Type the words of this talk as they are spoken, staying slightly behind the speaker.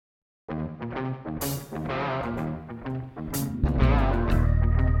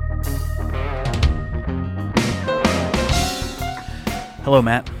Hello,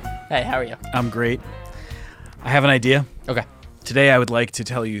 Matt. Hey, how are you? I'm great. I have an idea. Okay. Today I would like to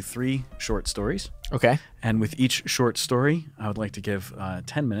tell you 3 short stories. Okay. And with each short story, I would like to give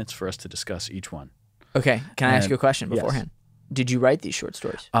 10 minutes for us to discuss each one. Okay. Can I ask you a question yes. beforehand? Did you write these short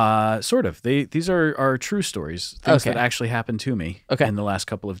stories? Sort of. These are true stories, things that actually happened to me in the last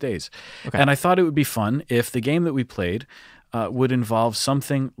couple of days. Okay. And I thought it would be fun if the game that we played would involve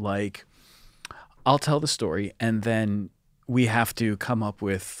something like I'll tell the story and then we have to come up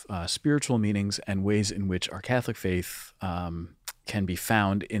with spiritual meanings and ways in which our Catholic faith can be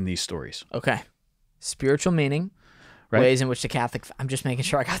found in these stories. Okay. Spiritual meaning, right? Ways in which the Catholic... I'm just making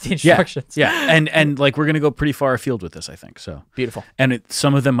sure I got the instructions. Yeah. And like we're going to go pretty far afield with this, I think. So beautiful. And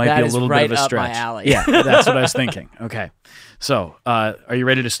some of them might be a little bit of a stretch. That is right up my alley. Yeah, that's what I was thinking. Okay. So are you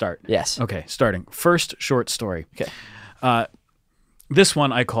ready to start? Yes. Okay, starting. First short story. Okay. This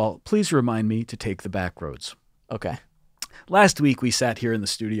one I call, Please Remind Me to Take the Back Roads. Okay. Last week, we sat here in the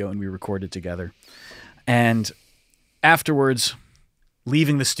studio and we recorded together. And afterwards,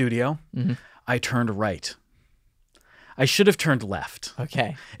 leaving the studio, I turned right. I should have turned left.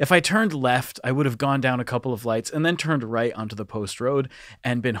 Okay. If I turned left, I would have gone down a couple of lights and then turned right onto the post road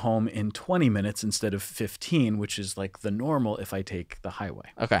and been home in 20 minutes instead of 15, which is like the normal if I take the highway.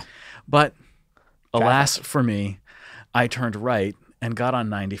 Okay. But alas for me, I turned right and got on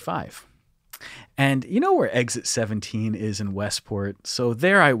 95. And you know where exit 17 is in Westport? So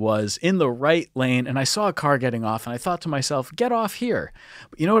there I was in the right lane and I saw a car getting off and I thought to myself, get off here.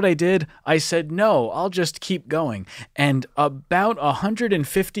 But you know what I did? I said, no, I'll just keep going. And about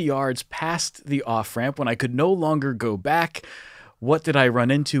 150 yards past the off-ramp, when I could no longer go back, what did I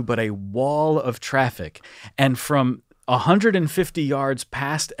run into but a wall of traffic? And from 150 yards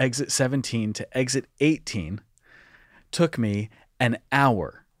past exit 17 to exit 18 took me an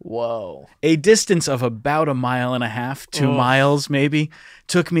hour. Whoa. A distance of about 1.5 miles, 2 miles maybe,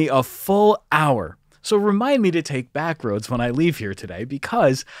 took me a full hour. So remind me to take back roads when I leave here today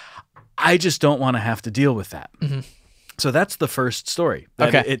because I just don't want to have to deal with that. Mm-hmm. So that's the first story.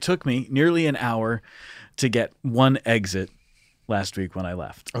 It took me nearly an hour to get one exit last week when I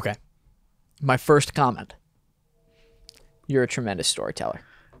left. Okay. My first comment. You're a tremendous storyteller.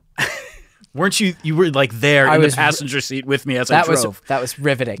 Weren't you? You were like there in the passenger seat with me as I drove. That was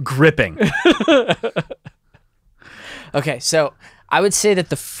riveting. Gripping. Okay, so I would say that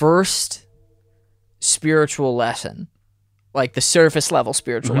the first spiritual lesson, like the surface level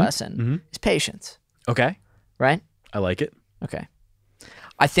spiritual lesson, is patience. Okay. Right? I like it. Okay.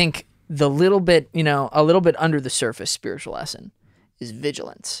 I think a little bit under the surface spiritual lesson is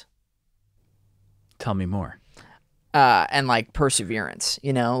vigilance. Tell me more. And like perseverance,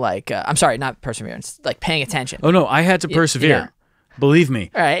 I'm sorry, not perseverance, like paying attention. Oh no, I had to persevere. Believe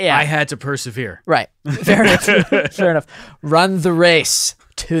me. Right, yeah. I had to persevere. Right. Fair enough. Fair enough. Run the race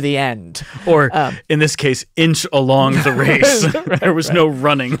to the end. Or in this case, inch along the race. There was no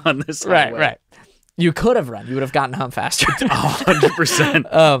running on this highway. Right. You could have run. You would have gotten home faster.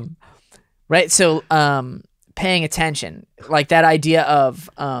 100%. Right. So paying attention, like that idea of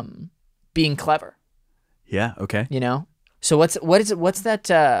being clever. Yeah. Okay. So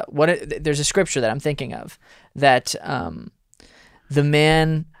there's a scripture that I'm thinking of that the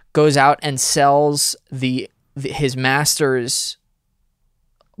man goes out and sells his master's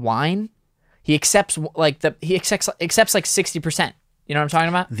wine. He accepts like 60%. You know what I'm talking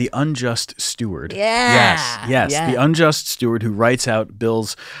about? The unjust steward. Yeah. Yes. Yeah. The unjust steward who writes out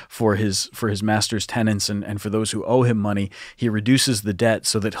bills for his master's tenants and for those who owe him money. He reduces the debt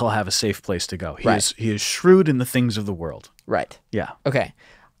so that he'll have a safe place to go. He is shrewd in the things of the world. Right. Yeah. Okay.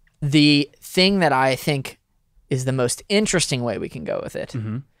 The thing that I think is the most interesting way we can go with it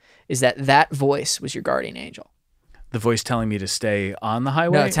is that voice was your guardian angel. The voice telling me to stay on the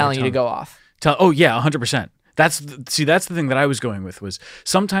highway? No, telling you to go off. Oh, yeah, 100%. That's the thing that I was going with was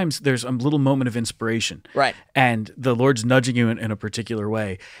sometimes there's a little moment of inspiration. Right. And the Lord's nudging you in a particular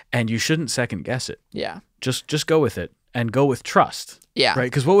way, and you shouldn't second guess it. Yeah. Just go with it and go with trust. Yeah.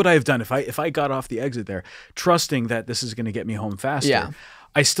 Right? Because what would I have done if I got off the exit there, trusting that this is going to get me home faster? Yeah.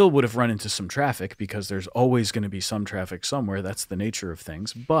 I still would have run into some traffic because there's always going to be some traffic somewhere. That's the nature of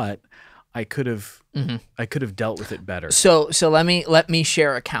things. But I could have dealt with it better. So let me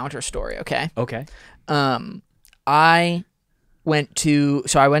share a counter story, okay? Okay. I went to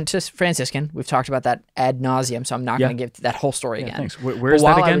Franciscan. We've talked about that ad nauseum, so I'm not going to give that whole story again. Thanks. Where's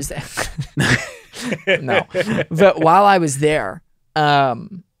that again? No. But while I was there, I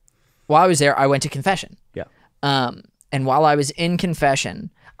went to confession. Yeah. And while I was in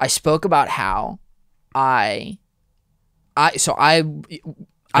confession, I spoke about how I went on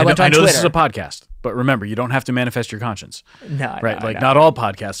I know Twitter. this is a podcast, but remember, you don't have to manifest your conscience. No, Right? no, Like, no. not all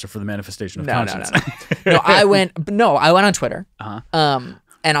podcasts are for the manifestation of No, conscience. no. I went on Twitter. Uh-huh.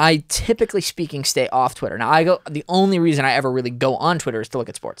 And I typically speaking stay off Twitter. Now the only reason I ever really go on Twitter is to look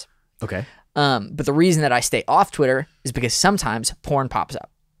at sports. Okay. But the reason that I stay off Twitter is because sometimes porn pops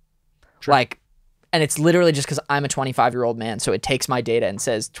up. Sure. Like, and it's literally just because I'm a 25-year-old man, so it takes my data and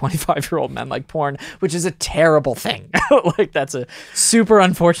says 25-year-old men like porn, which is a terrible thing. Like, that's a super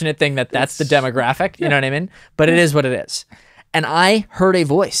unfortunate thing that's the demographic. You know what I mean? But it is what it is. And I heard a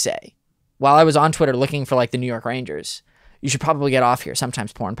voice say, while I was on Twitter looking for like the New York Rangers, you should probably get off here.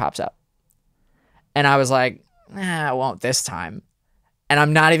 Sometimes porn pops up. And I was like, I won't this time. And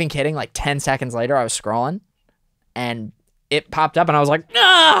I'm not even kidding. Like 10 seconds later, I was scrolling and it popped up and I was like,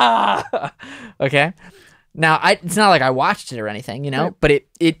 ah! Okay. Now, it's not like I watched it or anything, you know, right.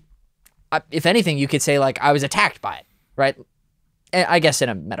 But if anything, you could say like I was attacked by it, right? I guess in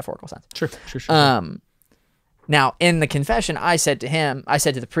a metaphorical sense. Sure. Now, in the confession, I said to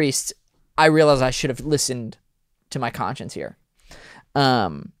the priest, I realized I should have listened to my conscience here.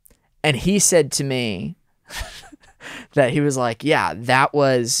 And he said to me that he was like, yeah, that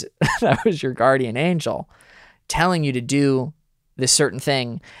was your guardian angel telling you to do this certain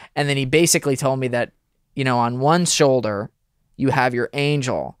thing. And then he basically told me that, you know, on one shoulder you have your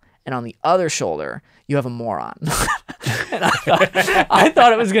angel and on the other shoulder you have a moron. And I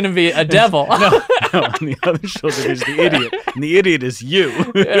thought it was going to be a devil. No, on the other shoulder is the idiot, and the idiot is you.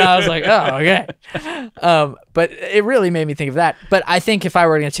 And I was like, oh, okay. But it really made me think of that. But I think if I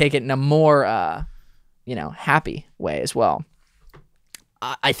were going to take it in a more, happy way as well,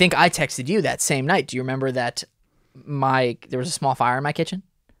 I think I texted you that same night. Do you remember that there was a small fire in my kitchen?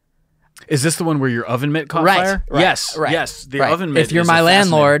 Is this the one where your oven mitt caught Right, fire? right, Yes, right, yes. The right. oven mitt. If you're is my a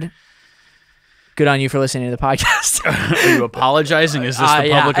fascinating- landlord, good on you for listening to the podcast. Are you apologizing? Is this the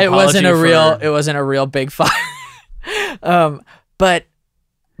public apology? It wasn't a real big fire.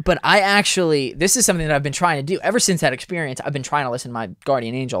 But I actually, this is something that I've been trying to do ever since that experience. I've been trying to listen to my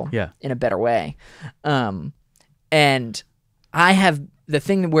guardian angel in a better way. And I have the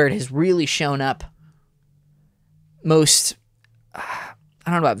thing where it has really shown up most, I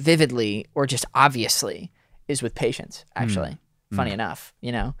don't know about vividly or just obviously, is with patience, actually. Funny enough,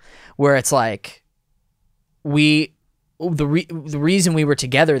 you know, where it's like the reason we were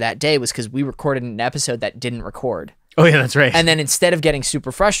together that day was because we recorded an episode that didn't record. Oh yeah, that's right. And then instead of getting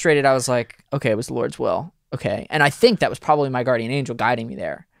super frustrated, I was like, okay, it was the Lord's will. Okay. And I think that was probably my guardian angel guiding me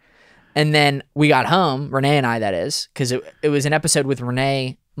there. And then we got home, Renee and I, that is, because it was an episode with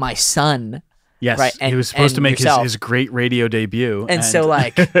Renee, my son. Yes. Right? He was supposed to make his great radio debut. And so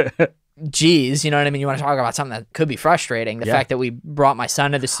like, geez, you know what I mean? You want to talk about something that could be frustrating. The fact that we brought my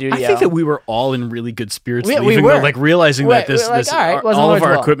son to the studio. I think that we were all in really good spirits we leaving, were. though, like realizing that all of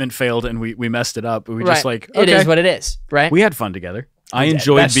our well. equipment failed and we messed it up. We just like, okay. It is what it is, right? We had fun together. I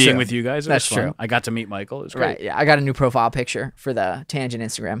enjoyed being true. with you guys. It That's was fun. true. I got to meet Michael. It was great. Right, yeah. I got a new profile picture for the Tangent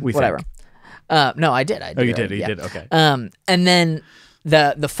Instagram. We Whatever. think. No, I did. Oh, you did. You did. Okay. And then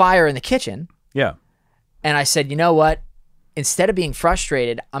the fire in the kitchen. Yeah. And I said, you know what? Instead of being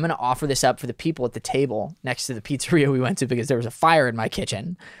frustrated, I'm going to offer this up for the people at the table next to the pizzeria we went to because there was a fire in my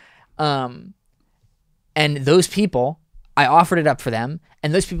kitchen. And those people, I offered it up for them,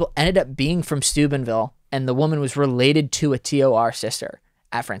 and those people ended up being from Steubenville, and the woman was related to a TOR sister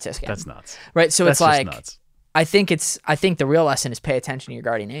at Franciscan. That's nuts. Right? So That's it's like, nuts. I think the real lesson is pay attention to your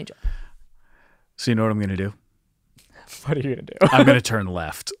guardian angel. So you know what I'm going to do? What are you going to do? I'm going to turn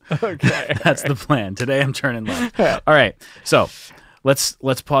left. Okay. That's the plan. Today I'm turning left. All right. So let's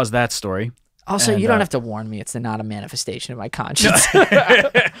pause that story. Also, you don't have to warn me. It's not a manifestation of my conscience.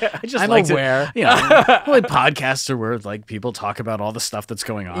 I'm aware. Like podcasts are where like people talk about all the stuff that's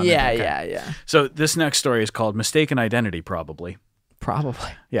going on. Yeah. So this next story is called Mistaken Identity, probably. Probably.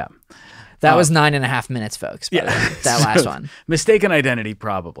 Yeah. That was 9.5 minutes, folks. By the way, that last one. Mistaken Identity,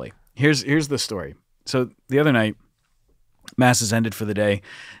 probably. Here's the story. So the other night, Mass has ended for the day,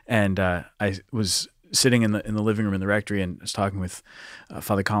 and I was sitting in the living room in the rectory and was talking with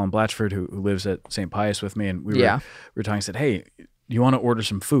Father Colin Blatchford, who lives at St. Pius with me, and we were talking. I said, "Hey, you want to order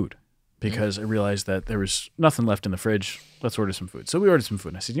some food?" Because I realized that there was nothing left in the fridge. Let's order some food. So we ordered some food.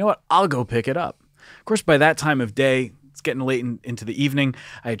 And I said, "You know what? I'll go pick it up." Of course, by that time of day, it's getting late into the evening.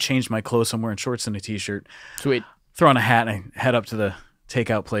 I had changed my clothes. I'm wearing shorts and a t-shirt. Sweet. Throw on a hat and I head up to the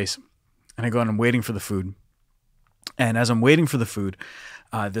takeout place, and I go and I'm waiting for the food. And as I'm waiting for the food,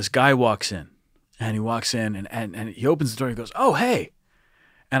 this guy walks in. And he walks in and he opens the door and he goes, "Oh, hey."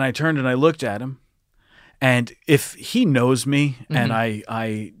 And I turned and I looked at him. And if he knows me and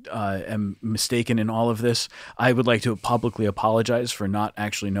I am mistaken in all of this, I would like to publicly apologize for not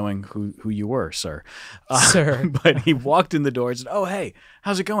actually knowing who you were, sir. Sir. But he walked in the door and said, "Oh, hey,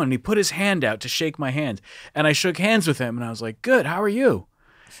 how's it going?" And he put his hand out to shake my hand. And I shook hands with him and I was like, "Good, how are you?"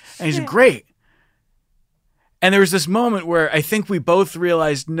 And he said, "Great." And there was this moment where I think we both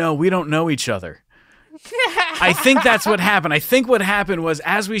realized, no, we don't know each other. I think that's what happened. I think what happened was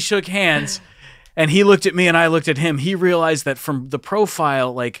as we shook hands and he looked at me and I looked at him, he realized that from the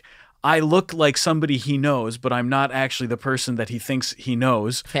profile, like, I look like somebody he knows, but I'm not actually the person that he thinks he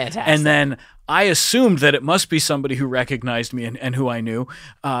knows. Fantastic. And then I assumed that it must be somebody who recognized me and who I knew,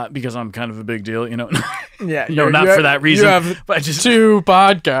 because I'm kind of a big deal, you know. Yeah, no, not for that reason. You have but just 2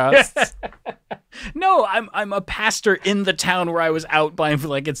 podcasts. No, I'm a pastor in the town where I was out by.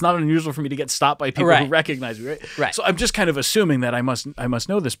 Like, it's not unusual for me to get stopped by people Right. who recognize me, right? Right. So I'm just kind of assuming that I must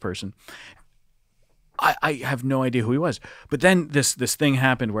know this person. I have no idea who he was. But then this thing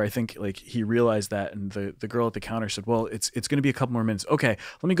happened where I think like he realized that, and the girl at the counter said, "Well, it's going to be a couple more minutes. Okay,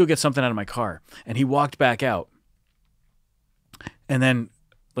 let me go get something out of my car." And he walked back out. And then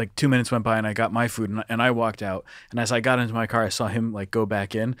like 2 minutes went by and I got my food and I walked out. And as I got into my car, I saw him like go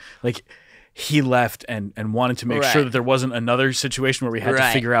back in. Like, he left and wanted to make sure that there wasn't another situation where we had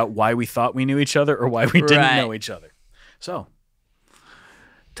to figure out why we thought we knew each other or why we didn't know each other. So,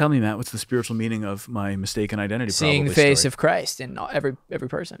 tell me, Matt, what's the spiritual meaning of my mistaken identity? Seeing the face of Christ in every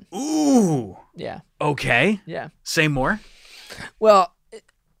person. Ooh. Yeah. Okay. Yeah. Say more. Well,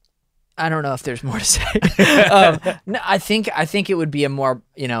 I don't know if there's more to say. No, I think it would be a more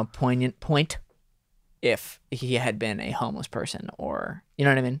poignant point if he had been a homeless person, or you know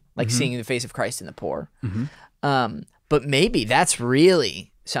what I mean, like seeing the face of Christ in the poor. But maybe that's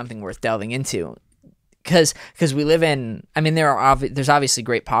really something worth delving into, because we live in. I mean, there's obviously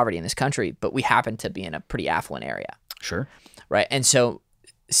great poverty in this country, but we happen to be in a pretty affluent area. Sure. Right, and so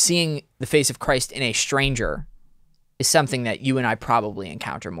seeing the face of Christ in a stranger is something that you and I probably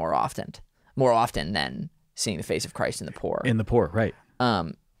encounter more often than seeing the face of Christ in the poor. In the poor, right.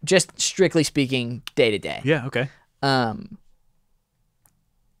 Just strictly speaking, day to day. Yeah, okay.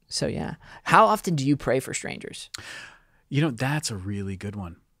 So yeah. How often do you pray for strangers? You know, that's a really good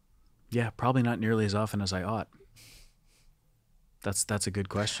one. Yeah, probably not nearly as often as I ought. That's a good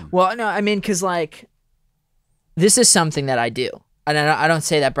question. Well, no, I mean, because like, this is something that I do. And I don't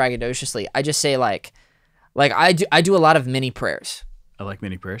say that braggadociously. I just say like I do a lot of mini prayers. I like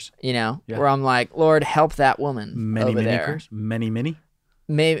mini prayers. You know, where I'm like, Lord, help that woman Many over mini there. prayers? Many?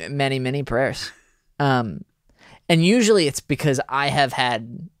 Many prayers. And usually it's because I have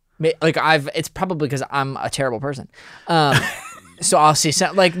had, it's probably because I'm a terrible person. So I'll see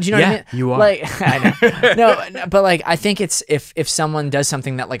something, like, do you know what I mean? You are. Like, I know. No, but like, I think it's if someone does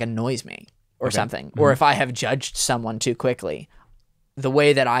something that like annoys me or something, or if I have judged someone too quickly, the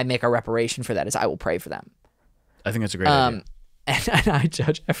way that I make a reparation for that is I will pray for them. I think that's a great idea. And I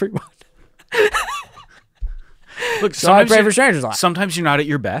judge everyone. Look, So I pray for strangers a lot. Sometimes you're not at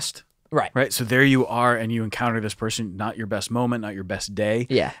your best. Right. So there you are, and you encounter this person, not your best moment, not your best day.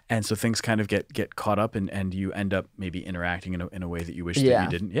 Yeah. And so things kind of get caught up, and you end up maybe interacting in a way that you wish that you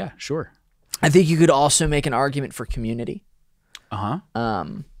didn't. Yeah, sure. I think you could also make an argument for community.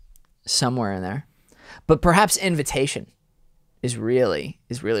 Somewhere in there. But perhaps invitation is really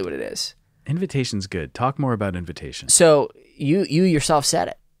what it is. Invitation's good. Talk more about invitation. So you yourself said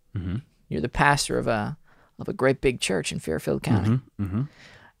it. Mm-hmm. You're the pastor of a great big church in Fairfield County. Mm-hmm.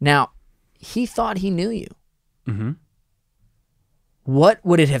 Now, he thought he knew you. Mm-hmm. What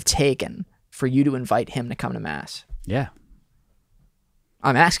would it have taken for you to invite him to come to Mass? Yeah.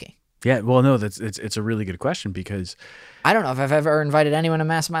 I'm asking. Yeah. Well, no, it's a really good question, because I don't know if I've ever invited anyone to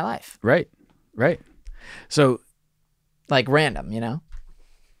Mass in my life. Right. So, like, random, you know?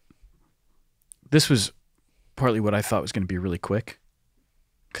 this was partly what I thought was going to be really quick,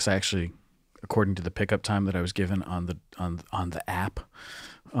 because I actually, according to the pickup time that I was given on the app,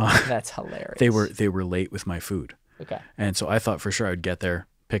 That's hilarious. they were late with my food. Okay. And so I thought for sure I would get there,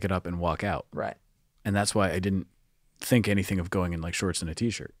 pick it up, and walk out. Right. And that's why I didn't think anything of going in like shorts and a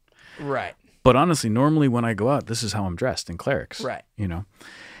t-shirt. Right. But honestly, normally when I go out, this is how I'm dressed, in clerics. Right. You know?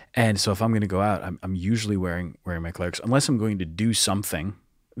 And so if I'm going to go out, I'm usually wearing my clerics, unless I'm going to do something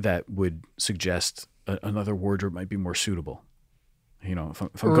that would suggest another wardrobe might be more suitable. You know, if I'm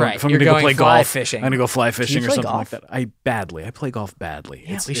going to go play golf, fishing. I'm going to go fly fishing or something golf? like that. I play golf badly.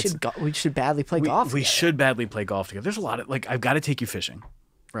 Yeah, we should badly play golf. We should badly play golf together. There's a lot of, like, I've got to take you fishing,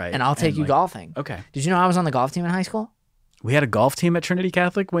 right? And I'll take you golfing. Okay. Did you know I was on the golf team in high school? We had a golf team at Trinity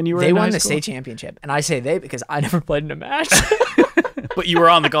Catholic when you were They in won high the school? state championship. And I say they because I never played in a match. But you were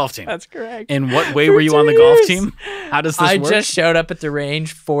on the golf team. That's correct. In what way For were you 2 on the golf years. team? How does this I work? just showed up at the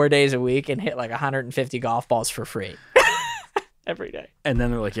range 4 days a week and hit like 150 golf balls for free. Every day. And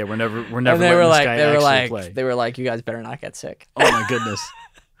then they're like, yeah, we're never And letting this guy actually play. they were like, you guys better not get sick. Oh my goodness.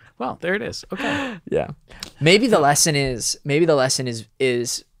 Well, there it is. Okay. Yeah. Maybe the lesson is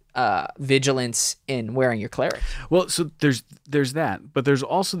vigilance in wearing your cleric. Well, so there's that, but there's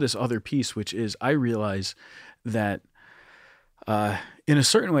also this other piece, which is I realize that in a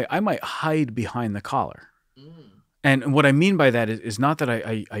certain way, I might hide behind the collar. And what I mean by that is not that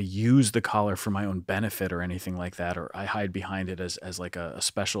I use the collar for my own benefit or anything like that, or I hide behind it as like a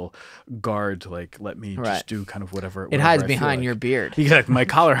special guard to like let me just do kind of whatever. It hides behind your beard. Exactly. My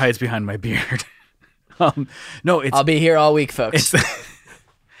collar hides behind my beard. No, I'll be here all week, folks.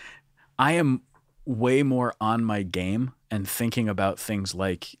 I am way more on my game and thinking about things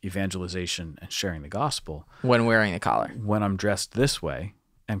like evangelization and sharing the gospel When wearing the collar. when I'm dressed this way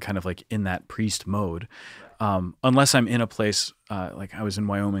and kind of like in that priest mode. Unless I'm in a place like I was in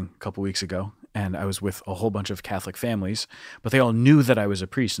Wyoming a couple weeks ago and I was with a whole bunch of Catholic families, but they all knew that I was a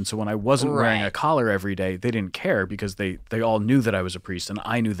priest. And so when I wasn't wearing a collar every day, they didn't care because they all knew that I was a priest and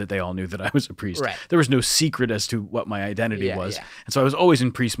I knew that they all knew that I was a priest. Right. There was no secret as to what my identity Yeah, was. yeah. And so I was always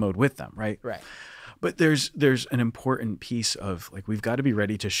in priest mode with them, right? Right. But there's an important piece of like we've got to be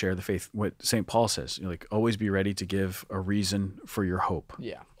ready to share the faith. What St. Paul says, like always be ready to give a reason for your hope.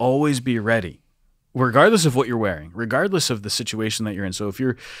 Yeah. Always be ready, regardless of what you're wearing, regardless of the situation that you're in. So if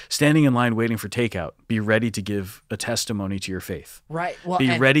you're standing in line waiting for takeout, be ready to give a testimony to your faith. Right. Well,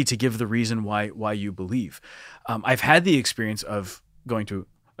 Be ready to give the reason why you believe. I've had the experience of going to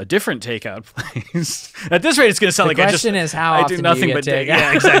a different takeout place. At this rate, it's going to sound like question is how I often do nothing do you but get takeout?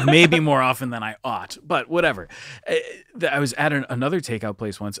 yeah, exactly. Maybe more often than I ought, but whatever. I was at another takeout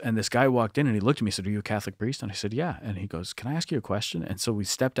place once, and this guy walked in and he looked at me and said, "Are you a Catholic priest?" And I said, "Yeah." And he goes, "Can I ask you a question?" And so we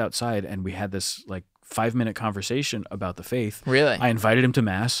stepped outside and we had this like 5-minute conversation about the faith. Really? I invited him to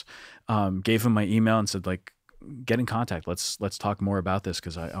mass, gave him my email and said like, get in contact. Let's talk more about this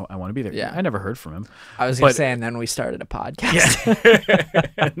because I want to be there. Yeah. I never heard from him. I was going to say, and then we started a podcast.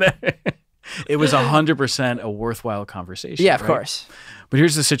 It was 100% a worthwhile conversation. Yeah, of right? course. But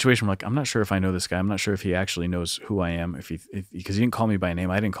here's the situation. I'm like, I'm not sure if I know this guy. I'm not sure if he actually knows who I am. Because he didn't call me by name.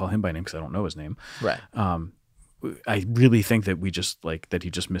 I didn't call him by name because I don't know his name. Right. I really think that that he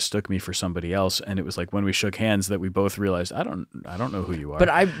just mistook me for somebody else. And it was like when we shook hands that we both realized I don't know who you are.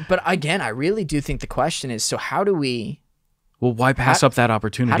 But again, I really do think the question is, so how do we? Well, why pass up that How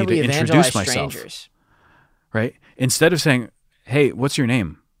opportunity do we to evangelize introduce myself? strangers? Right? Instead of saying, "Hey, what's your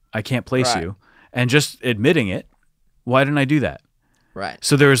name? I can't place Right. you," and just admitting it, why didn't I do that? Right.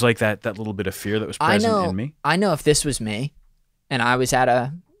 So there was like that little bit of fear that was present in me. I know if this was me, and I was at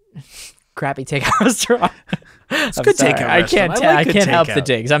a crappy takeout restaurant. It's a good takeout I restaurant. can't. I like I good can't help the takeout.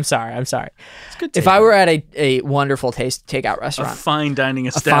 digs. I'm sorry. It's good. If I were at a wonderful takeout a restaurant, fine dining a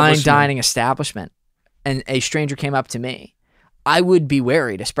establishment, fine dining establishment, and a stranger came up to me, I would be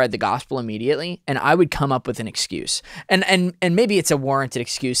wary to spread the gospel immediately, and I would come up with an excuse. And maybe it's a warranted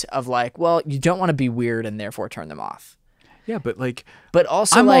excuse of like, well, you don't want to be weird and therefore turn them off. Yeah, but like, But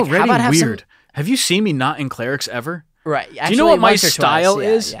also, I'm like, how already about have some- weird. Have you seen me not in clerics ever? Right. Do you Actually, know what my once or twice. style Yeah,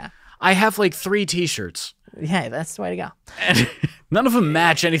 is? Yeah. I have like 3 T-shirts. Yeah, that's the way to go. And none of them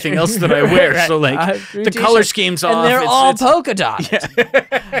match anything else that I wear. Right. So like Three the t-shirts. color scheme's off. And they're It's- all it's- polka dotted.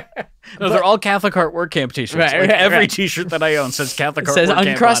 No, they're all Catholic Heart Work Camp T-shirts. Right, Like, right, every right. T-shirt that I own says Catholic It Heart says Work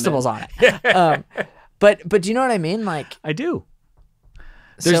Camp Uncrustables on on it. But do you know what I mean? Like, I do.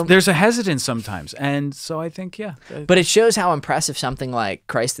 so, There's a hesitance sometimes, and so I think but it shows how impressive something like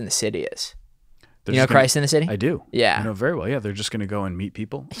Christ in the City is. they're You know just gonna- Christ in the City? I do. Yeah. I know very well. Yeah, they're just going to go and meet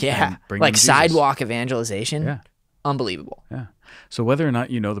people. Yeah. and bring Like them Jesus. sidewalk evangelization. Yeah. Unbelievable. Yeah. So whether or not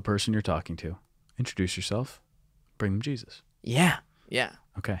you know the person you're talking to, introduce yourself, bring them Jesus. Yeah. Yeah.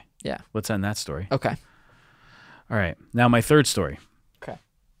 Okay. Yeah. Let's end that story. Okay. All right. Now my third story. Okay.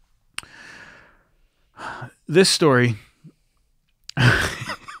 This story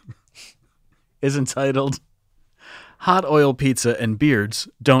is entitled "Hot Oil Pizza and Beards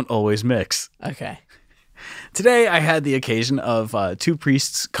Don't Always Mix." Okay. Today, I had the occasion of 2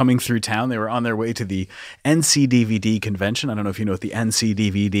 priests coming through town. They were on their way to the NCDVD convention. I don't know if you know what the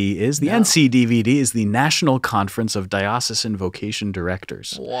NCDVD is. The NCDVD is the National Conference of Diocesan Vocation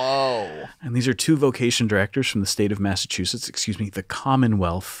Directors. Whoa. And these are 2 vocation directors from the state of Massachusetts, the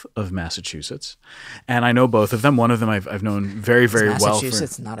Commonwealth of Massachusetts. And I know both of them. One of them I've known very, very well.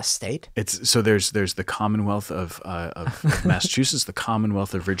 Massachusetts not a state? There's the Commonwealth of Massachusetts, the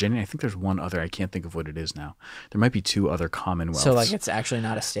Commonwealth of Virginia. I think there's one other. I can't think of what it is is now. There might be 2 other commonwealths. So like it's actually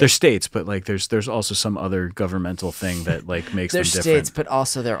not a state. They're states, but like there's also some other governmental thing that like makes them different. They're states, but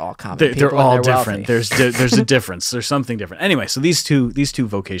also they're all common. They're all and they're different. wealthy. There's a difference. There's something different. Anyway, so these two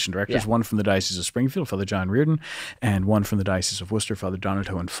vocation directors, Yeah. one from the Diocese of Springfield, Father John Reardon, and one from the Diocese of Worcester, Father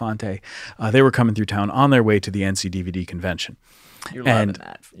Donato Infante, they were coming through town on their way to the NCDVD convention. You're loving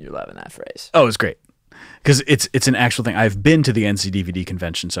that. You're loving that phrase. Oh, it was great. Because it's an actual thing. I've been to the NCDVD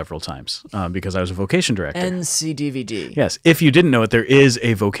convention several times because I was a vocation director. NCDVD. Yes. If you didn't know it, there is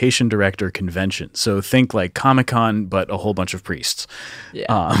a vocation director convention. So think like Comic-Con, but a whole bunch of priests.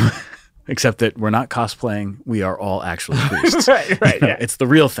 Yeah. Except that we're not cosplaying; we are all actually priests. Right. Yeah. It's the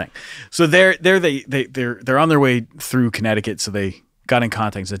real thing. So they're on their way through Connecticut. So they got in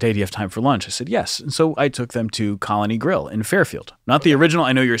contact and said, "Hey, do you have time for lunch?" I said, "Yes." And so I took them to Colony Grill in Fairfield. Not the original.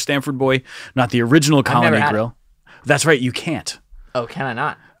 I know you're a Stanford boy. Not the original Colony never had Grill. That's right. You can't. Oh, can I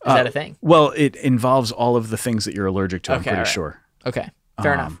not? Is that a thing? Well, it involves all of the things that you're allergic to. I'm Okay, pretty all right. sure. Okay.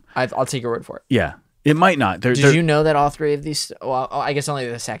 Fair enough. I'll take your word for it. Yeah. It might not. Did you know that all 3 of these? Well, I guess only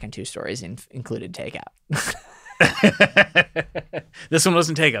the second 2 stories included takeout. This one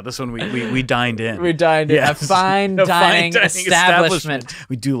wasn't takeout. This one we dined in. We dined in a fine dining establishment.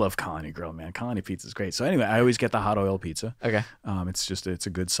 We do love Colony Grill, man. Colony pizza is great. So anyway, I always get the hot oil pizza. Okay. It's a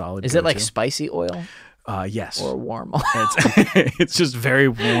good solid. Is it like spicy oil Yes. or warm oil? It's just very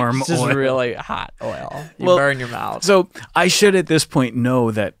warm It's just oil. really hot oil. You Well, burn your mouth. So I should at this point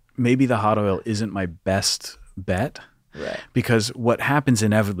know that maybe the hot oil isn't my best bet. Right. Because what happens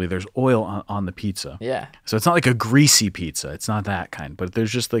inevitably, there's oil on the pizza. Yeah. So it's not like a greasy pizza. It's not that kind. But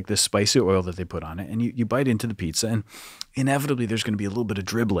there's just like this spicy oil that they put on it. And you bite into the pizza and inevitably there's going to be a little bit of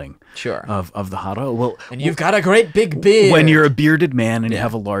dribbling Sure. of the hot oil. Well, And you've got a great big beard. when you're a bearded man and you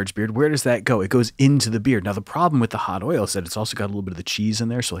have a large beard, where does that go? It goes into the beard. Now, the problem with the hot oil is that it's also got a little bit of the cheese in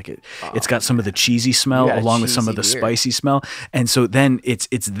there. So like it's got some of the cheesy smell got a along with some of the cheesy beard. spicy smell. And so then it's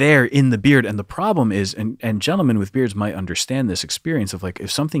there in the beard. And the problem is, and gentlemen with beards might understand this experience of like, if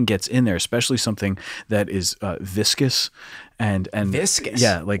something gets in there, especially something that is viscous and Viscous?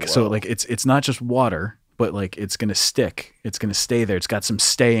 Yeah. Like, so like it's not just water, but like it's going to stick. It's going to stay there. It's got some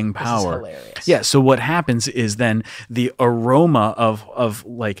staying power. hilarious. Yeah. So what happens is then the aroma of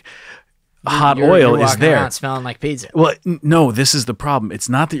like hot You're oil is walking there. around smelling like pizza. Well, no, this is the problem. It's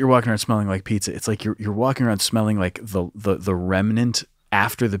not that you're walking around smelling like pizza. It's like you're walking around smelling like the remnant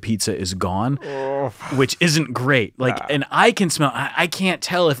after the pizza is gone, which isn't great. Like, and I can smell. I can't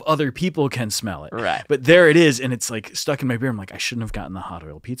tell if other people can smell it. Right. But there it is, and it's like stuck in my beard. I'm like, I shouldn't have gotten the hot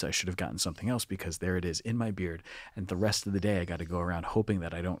oil pizza. I should have gotten something else because there it is in my beard. And the rest of the day, I got to go around hoping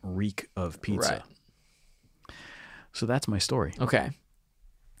that I don't reek of pizza. Right. So that's my story, Okay.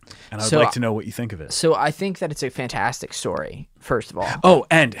 and I'd So- like to know what you think of it. So I think that it's a fantastic story, first of all. Oh,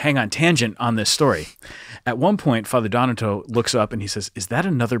 and hang on, tangent on this story. At one point, Father Donato looks up and he says, "Is that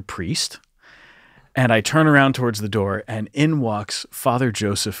another priest?" And I turn around towards the door, and in walks Father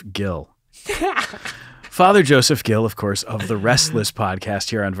Joseph Gill. Father Joseph Gill, of course, of the Restless podcast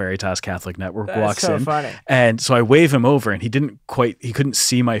here on Veritas Catholic Network, walks so in. funny. And so I wave him over, and he couldn't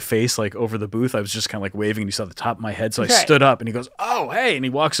see my face like over the booth. I was just kind of like waving, and he saw the top of my head. So I Right. stood up, and he goes, "Oh, hey." And he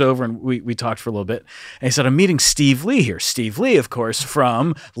walks over, and we talked for a little bit. And he said, "I'm meeting Steve Lee here." Steve Lee, of course,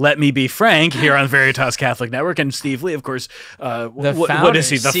 from Let Me Be Frank here on Veritas Catholic Network. And Steve Lee, of course, what is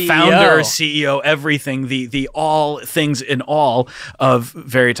he? The CEO. founder, CEO, everything, the all things in all of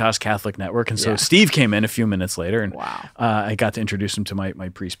Veritas Catholic Network. And so Yeah. Steve came in a few minutes later, and Wow. I got to introduce him to my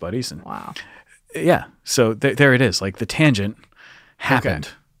priest buddies. And Wow. yeah, so there it is. Like the tangent happened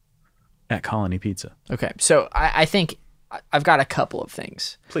at Colony Pizza. Okay. So I think I've got a couple of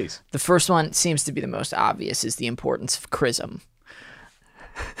things. Please. The first one seems to be the most obvious is the importance of chrism.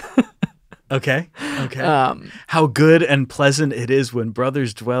 Okay. How good and pleasant it is when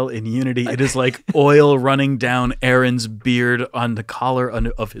brothers dwell in unity. It is like oil running down Aaron's beard on the collar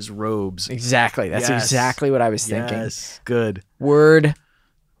of his robes. Exactly. That's Yes. exactly what I was thinking. Yes, good. Word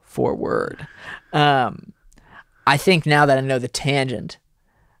for word. I think now that I know the tangent,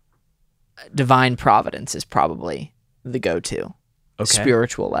 divine providence is probably the go-to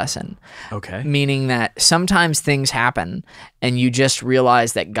spiritual lesson. Okay. Meaning that sometimes things happen and you just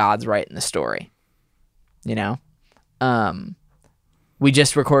realize that God's right in the story. You know? We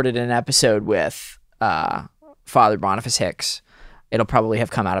just recorded an episode with Father Boniface Hicks. It'll probably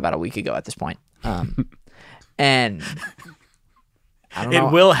have come out about a week ago at this point. And I don't know.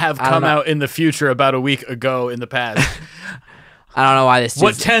 It will have I don't come know. out in the future about a week ago in the past. I don't know why this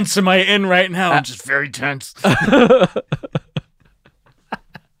What tense am I in right now? I'm just very tense.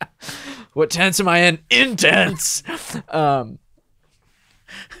 What tense am I in? Intense. Have you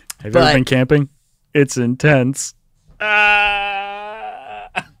ever been camping? It's intense.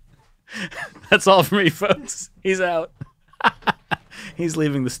 That's all for me, folks. He's out. He's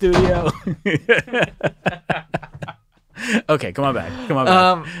leaving the studio. Okay, come on back.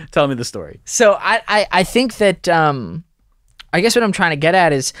 Tell me the story. So I think that I guess what I'm trying to get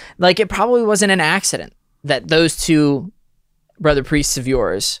at is like it probably wasn't an accident that those two brother priests of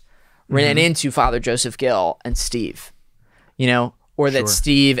yours ran into Father Joseph Gill and Steve, or that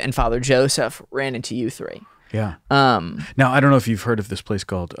Steve and Father Joseph ran into you three. Yeah. Now, I don't know if you've heard of this place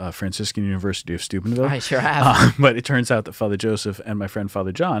called Franciscan University of Steubenville. I sure have. But it turns out that Father Joseph and my friend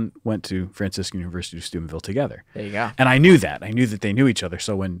Father John went to Franciscan University of Steubenville together. There you go. And I knew that. I knew that they knew each other.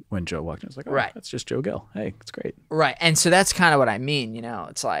 So when Joe walked in, I was like, oh, right. That's just Joe Gill. Hey, it's great. Right. And so that's kind of what I mean.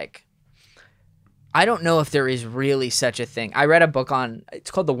 It's like, I don't know if there is really such a thing. I read a book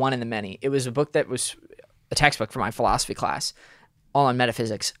it's called The One and the Many. It was a book that was a textbook for my philosophy class, all on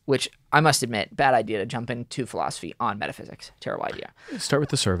metaphysics, which I must admit, bad idea to jump into philosophy on metaphysics. Terrible idea. Start with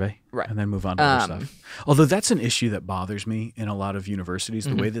the survey, right, and then move on to other stuff. Although that's an issue that bothers me in a lot of universities,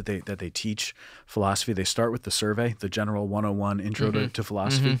 the way that they teach philosophy. They start with the survey, the general 101 intro to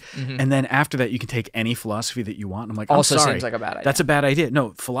philosophy, and then after that, you can take any philosophy that you want. And I'm like, also I'm sorry, seems like a bad idea. That's a bad idea.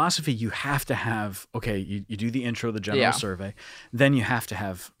 No, philosophy, you have to have, you do the intro, the general survey, then you have to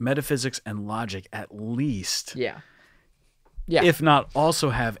have metaphysics and logic at least. Yeah. If not,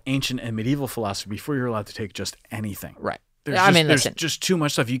 also have ancient and medieval philosophy before you're allowed to take just anything. Right. There's just too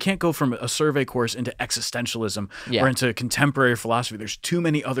much stuff. You can't go from a survey course into existentialism or into contemporary philosophy. There's too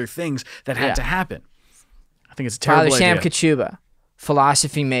many other things that had to happen. I think it's a terrible idea. Father Sam Kachuba,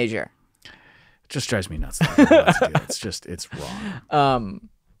 philosophy major. It just drives me nuts. It's wrong.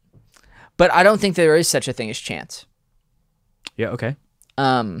 But I don't think there is such a thing as chance. Yeah, okay.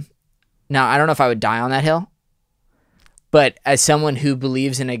 Now, I don't know if I would die on that hill. But as someone who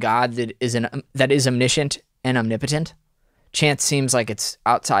believes in a God that is omniscient and omnipotent, chance seems like it's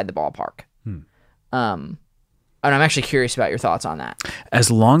outside the ballpark. And I'm actually curious about your thoughts on that. As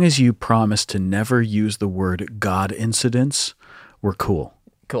long as you promise to never use the word God incidents, we're cool.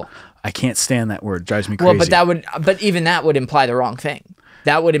 Cool. I can't stand that word. It drives me crazy. Well, but even that would imply the wrong thing.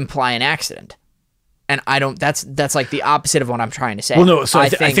 That would imply an accident. And I don't. That's like the opposite of what I'm trying to say. Well, no. So I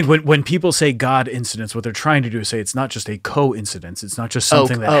think when people say God incidents, what they're trying to do is say it's not just a coincidence. It's not just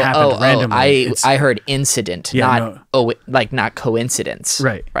something that happened randomly. I heard incident, not coincidence.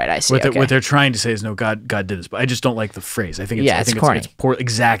 Right. Right. I see. What they're trying to say is no, God did this, but I just don't like the phrase. I think it's corny. It's poor.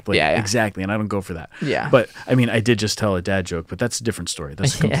 Exactly. Yeah. Exactly. And I don't go for that. Yeah. But I mean, I did just tell a dad joke, but that's a different story.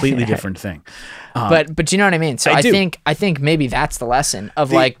 That's a completely different thing. But you know what I mean. So I think maybe that's the lesson of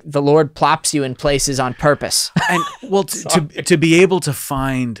the Lord plops you in places on purpose. And well, to be able to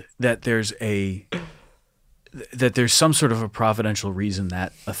find that there's some sort of a providential reason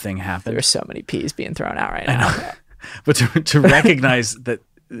that a thing happened. There's so many peas being thrown out right now. But to recognize that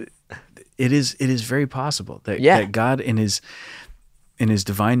it is very possible that God in his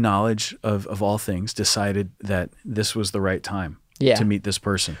divine knowledge of all things decided that this was the right time to meet this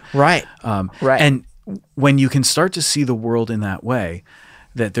person. Right. Right. And when you can start to see the world in that way,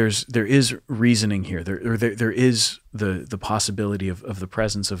 that there is reasoning here, there is the possibility of the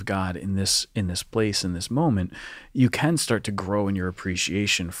presence of God in this place, in this moment, you can start to grow in your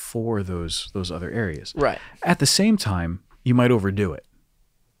appreciation for those other areas. Right. At the same time, you might overdo it.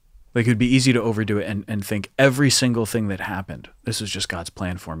 Like it would be easy to overdo it and think every single thing that happened, this is just God's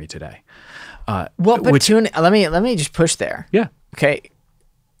plan for me today. Let me just push there. Yeah. Okay.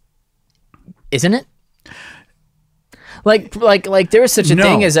 Isn't it? Like there is such a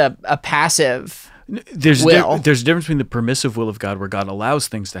thing as a passive will. There's a difference between the permissive will of God, where God allows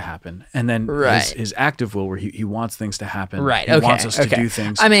things to happen, and then his active will, where he wants things to happen. Right. He wants us to do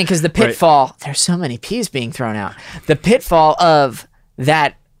things. I mean, because the pitfall, there's so many peas being thrown out. The pitfall of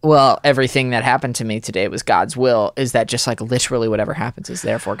that, everything that happened to me today was God's will, is that just like literally whatever happens is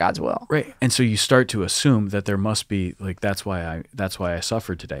therefore God's will. Right. And so you start to assume that there must be that's why I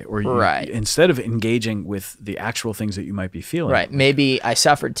suffered today. Or instead of engaging with the actual things that you might be feeling. Right. Maybe I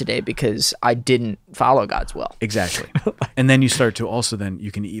suffered today because I didn't follow God's will. Exactly. And then you start to also you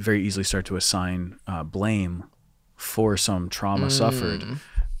can very easily start to assign blame for some trauma suffered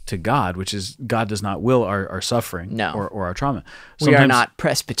to God, which is God does not will our suffering or our trauma. We are not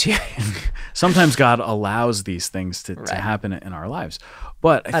Presbyterian. Sometimes God allows these things to happen in our lives.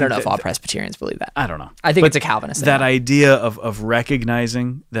 But I don't know if all Presbyterians believe that. I don't know. I think it's a Calvinist thing. That idea of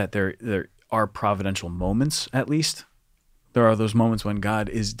recognizing that there are providential moments, at least. There are those moments when God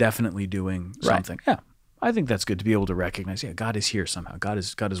is definitely doing something. Yeah. I think that's good to be able to recognize, God is here somehow. God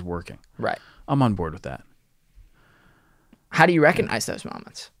is working. Right. I'm on board with that. How do you recognize those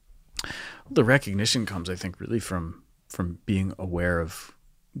moments? The recognition comes, I think, really from being aware of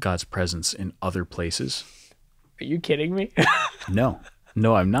God's presence in other places. Are you kidding me? No,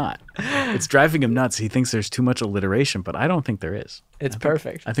 I'm not. It's driving him nuts. He thinks there's too much alliteration, but I don't think there is. It's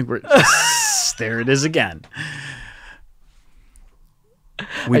perfect. I think we're there. It is again.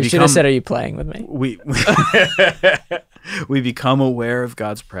 I should have said, "Are you playing with me?" We become aware of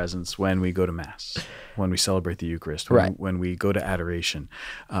God's presence when we go to Mass, when we celebrate the Eucharist, when we go to adoration,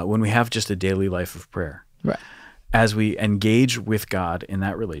 when we have just a daily life of prayer. Right. As we engage with God in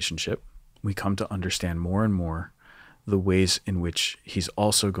that relationship, we come to understand more and more the ways in which he's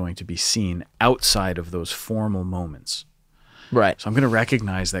also going to be seen outside of those formal moments. Right. So I'm going to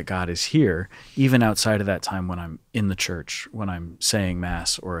recognize that God is here even outside of that time when I'm in the church, when I'm saying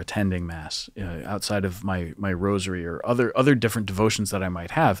Mass or attending Mass, outside of my rosary or other different devotions that I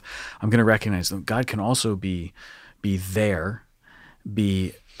might have. I'm going to recognize that God can also be there.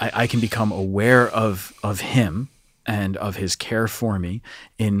 I can become aware of him and of his care for me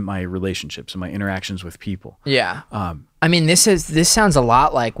in my relationships and my interactions with people. Yeah. I mean, this sounds a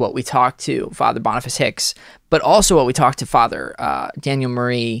lot like what we talked to Father Boniface Hicks, but also what we talked to Father Daniel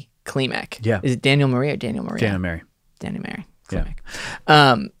Marie Klimek. Yeah. Is it Daniel Marie or Daniel Marie? Daniel Mary. Daniel Mary Klimek.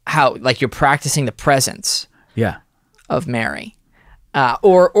 Yeah. How like you're practicing the presence of Mary.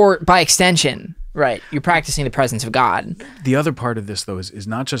 Or by extension, right, you're practicing the presence of God. The other part of this, though, is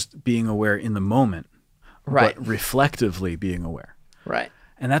not just being aware in the moment, right, but reflectively being aware. Right.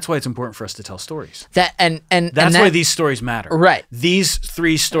 And that's why it's important for us to tell stories. That's why these stories matter. Right. These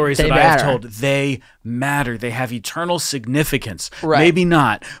 3 stories that I have told, they matter. They have eternal significance. Right. Maybe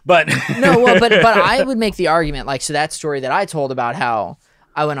not, but no. Well, but I would make the argument, like, so that story that I told about how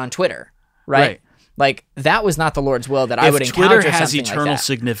I went on Twitter, right? Like, that was not the Lord's will that I would encounter Twitter has something eternal like that.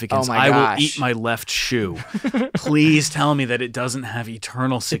 significance, Oh my I gosh. will eat my left shoe. Please tell me that it doesn't have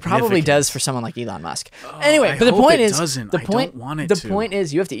eternal It significance. probably does for someone like Elon Musk. Oh, Anyway, but the hope point it is, doesn't. the I point, don't want it the to. point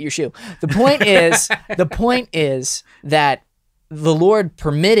is, you have to eat your shoe. The point is that the Lord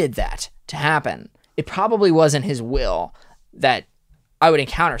permitted that to happen. It probably wasn't his will that I would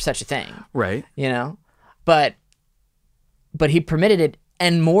encounter such a thing. Right. You know? But he permitted it,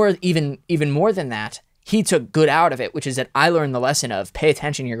 and more, even more than that, he took good out of it, which is that I learned the lesson of pay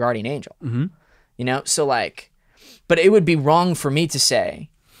attention to your guardian angel. Mm-hmm. You know? So like, but it would be wrong for me to say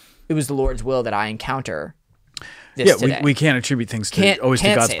it was the Lord's will that I encounter this today. We can't attribute things to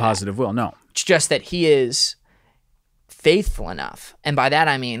God's positive will. No. It's just that he is faithful enough. And by that,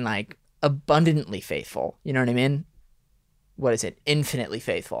 I mean like abundantly faithful. You know what I mean? What is it? Infinitely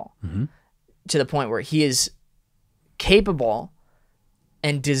faithful. Mm-hmm. To the point where he is capable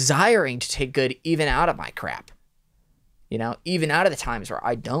and desiring to take good even out of my crap. You know, even out of the times where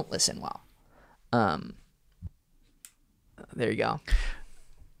I don't listen well. There you go.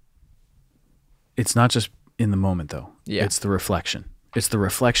 It's not just in the moment, though. Yeah. It's the reflection. It's the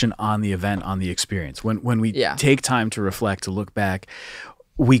reflection on the event, on the experience. When we take time to reflect, to look back,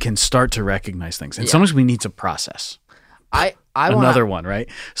 we can start to recognize things. And sometimes we need to process. Another one, right?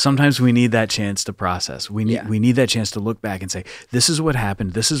 Sometimes we need that chance to process. We need that chance to look back and say, this is what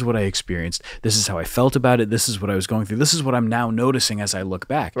happened. This is what I experienced. This is how I felt about it. This is what I was going through. This is what I'm now noticing as I look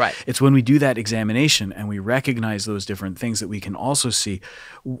back. Right. It's when we do that examination and we recognize those different things that we can also see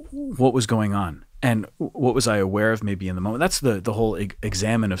what was going on and what was I aware of maybe in the moment. That's the whole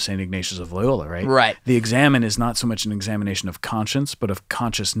examen of St. Ignatius of Loyola, right? Right. The examen is not so much an examination of conscience, but of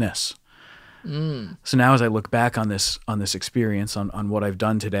consciousness. So now as I look back on this experience, on what I've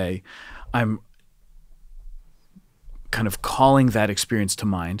done today, I'm kind of calling that experience to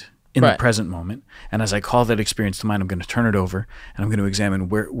mind in the present moment. And as I call that experience to mind, I'm going to turn it over and I'm going to examine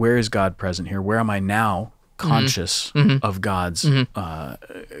where is God present here? Where am I now conscious of God's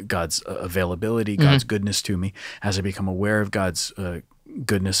availability, God's goodness to me? As I become aware of God's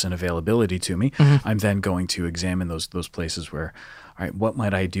goodness and availability to me, I'm then going to examine those places where, all right, what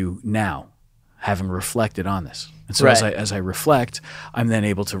might I do now, having reflected on this? And so as I reflect, I'm then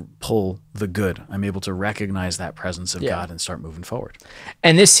able to pull the good. I'm able to recognize that presence of God and start moving forward.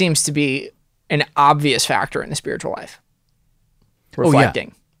 And this seems to be an obvious factor in the spiritual life.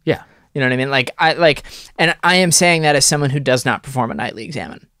 Reflecting. Yeah. You know what I mean? And I am saying that as someone who does not perform a nightly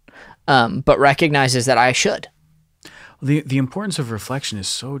examen, but recognizes that I should. The importance of reflection is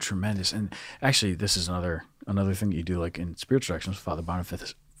so tremendous. And actually, this is another thing that you do, like in spiritual directions. Father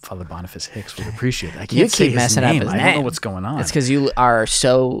Boniface Hicks would appreciate that. I can't say his name. I don't know what's going on. It's because you are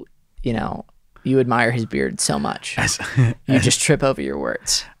so, you admire his beard so much. You just trip over your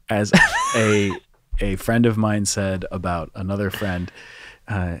words. As a friend of mine said about another friend,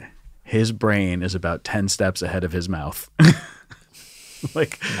 his brain is about 10 steps ahead of his mouth.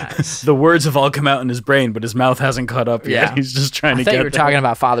 Like Nice. the words have all come out in his brain, but his mouth hasn't caught up yet. Yeah. He's just trying I to thought get you were there. talking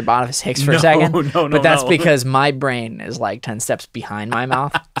about Father Boniface Hicks for No, a second. no, but that's no. because my brain is like 10 steps behind my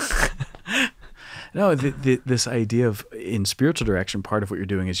mouth. No, this idea of in spiritual direction, part of what you're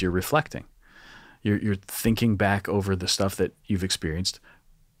doing is you're reflecting. You're thinking back over the stuff that you've experienced,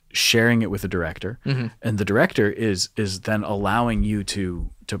 sharing it with the director, and the director is then allowing you to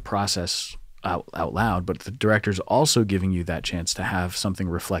process out loud, but the director's also giving you that chance to have something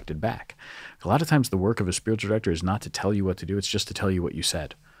reflected back. A lot of times the work of a spiritual director is not to tell you what to do, it's just to tell you what you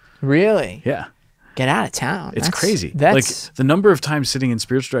said. Really? Yeah. Get out of town. It's crazy. That's Like the number of times sitting in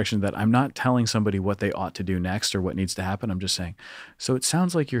spiritual direction that I'm not telling somebody what they ought to do next or what needs to happen. I'm just saying, so it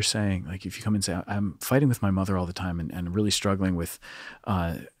sounds like you're saying, like if you come and say, I'm fighting with my mother all the time and really struggling with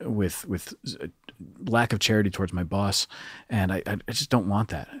lack of charity towards my boss. And I just don't want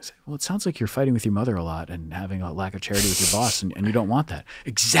that. I say, well, it sounds like you're fighting with your mother a lot and having a lack of charity with your boss and you don't want that.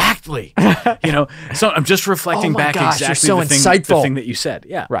 Exactly. So I'm just reflecting Oh my back gosh, exactly you're so the insightful. thing that you said.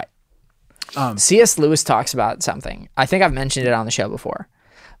 Yeah. right. C.S. Lewis talks about something. I think I've mentioned it on the show before,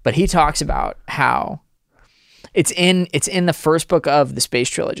 but he talks about how it's in the first book of the Space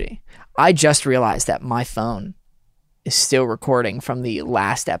Trilogy. I just realized that my phone is still recording from the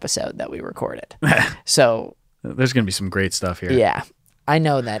last episode that we recorded. So There's going to be some great stuff here. yeah, I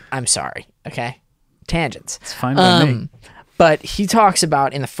know that. I'm sorry. Okay. Tangents. It's fine by me. But he talks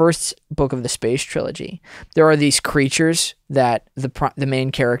about in the first book of the Space Trilogy, there are these creatures that the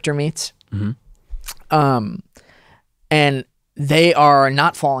main character meets. And they are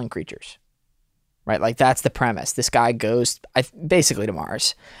not fallen creatures, right? Like that's the premise. This guy goes basically to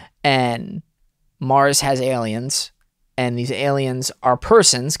Mars, and Mars has aliens, and these aliens are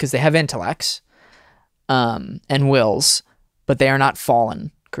persons because they have intellects and wills, but they are not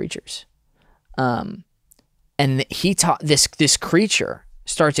fallen creatures. And he taught this creature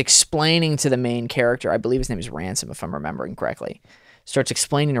starts explaining to the main character, I believe his name is Ransom, if I'm remembering correctly, starts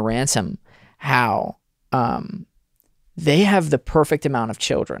explaining to Ransom how they have the perfect amount of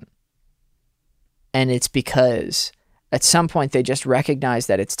children. And it's because at some point they just recognize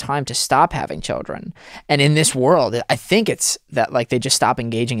that it's time to stop having children. And in this world, I think it's that like they just stop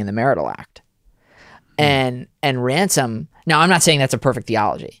engaging in the marital act. And Ransom, now I'm not saying that's a perfect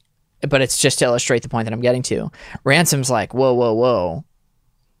theology, but it's just to illustrate the point that I'm getting to. Ransom's like, whoa,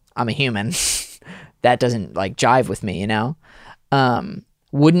 I'm a human. That doesn't like jive with me,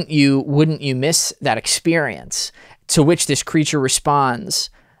 Wouldn't you miss that experience? To which this creature responds,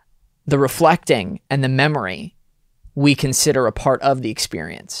 the reflecting and the memory we consider a part of the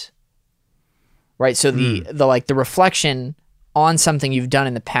experience. Right? So the reflection on something you've done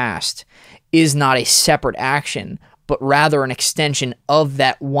in the past is not a separate action, but rather an extension of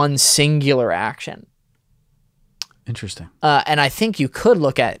that one singular action. Interesting. And I think you could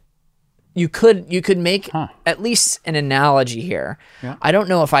look at you could make at least an analogy here. Yeah. I don't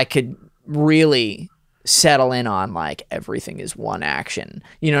know if I could really settle in on like everything is one action.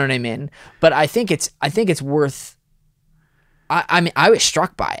 You know what I mean? But I think it's worth. I mean, I was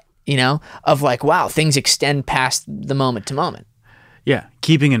struck by it. Of like, wow, things extend past the moment to moment. Yeah,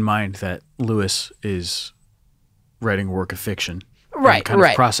 keeping in mind that Lewis is writing a work of fiction, Right, and kind right.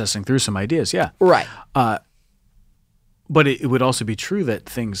 of processing through some ideas. Yeah, Right. but it would also be true that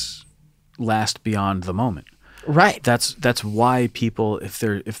things last beyond the moment. Right. That's why people, if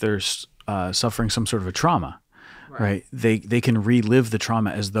they're suffering some sort of a trauma, right? They can relive the trauma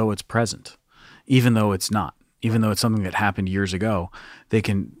as though it's present, even though it's not. Even though it's something that happened years ago, they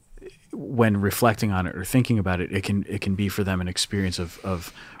can, when reflecting on it or thinking about it, it can be for them an experience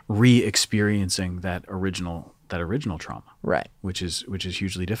of re-experiencing that original trauma. Right. Which is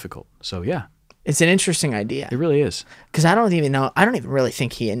hugely difficult. So yeah, It's an interesting idea. it really is. Because I don't even really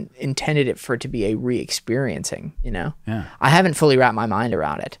think he intended it for it to be a re-experiencing, Yeah. I haven't fully wrapped my mind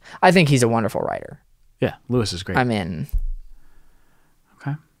around it. I think he's a wonderful writer. Yeah, Lewis is great. I mean,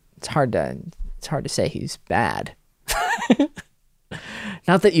 Okay. it's hard to say he's bad.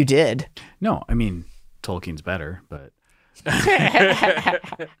 Not that you did. No, I mean Tolkien's better, but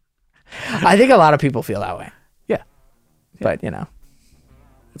I think a lot of people feel that way. yeah, But,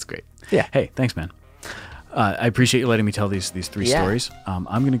 that's great. Yeah. Hey, thanks, man. I appreciate you letting me tell these three Yeah. stories. I'm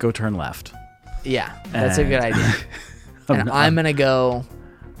going to go turn left. yeah, that's a good And- idea. And I'm going to go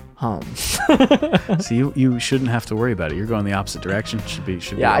home. So you shouldn't have to worry about it. You're going the opposite direction. Should be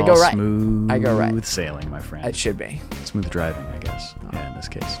Yeah, I all go right. smooth I go right. sailing, my friend. It should be. Smooth driving, I guess. Yeah, in this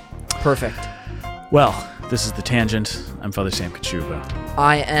case. Perfect. Well, this is The Tangent. I'm Father Sam Kachuba.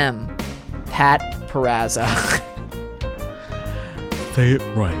 I am Pat Perazza. Say it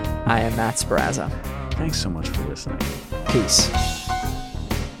right. I am Matt Sperazza. Thanks so much for listening. Peace.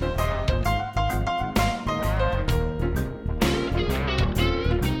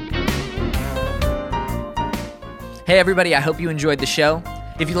 Hey everybody, I hope you enjoyed the show.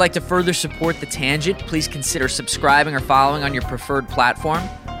 If you'd like to further support The Tangent, please consider subscribing or following on your preferred platform,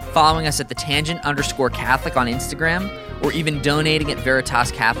 following us at thetangent_Catholic on Instagram, or even donating at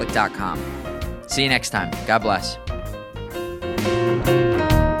veritascatholic.com. See you next time. God bless.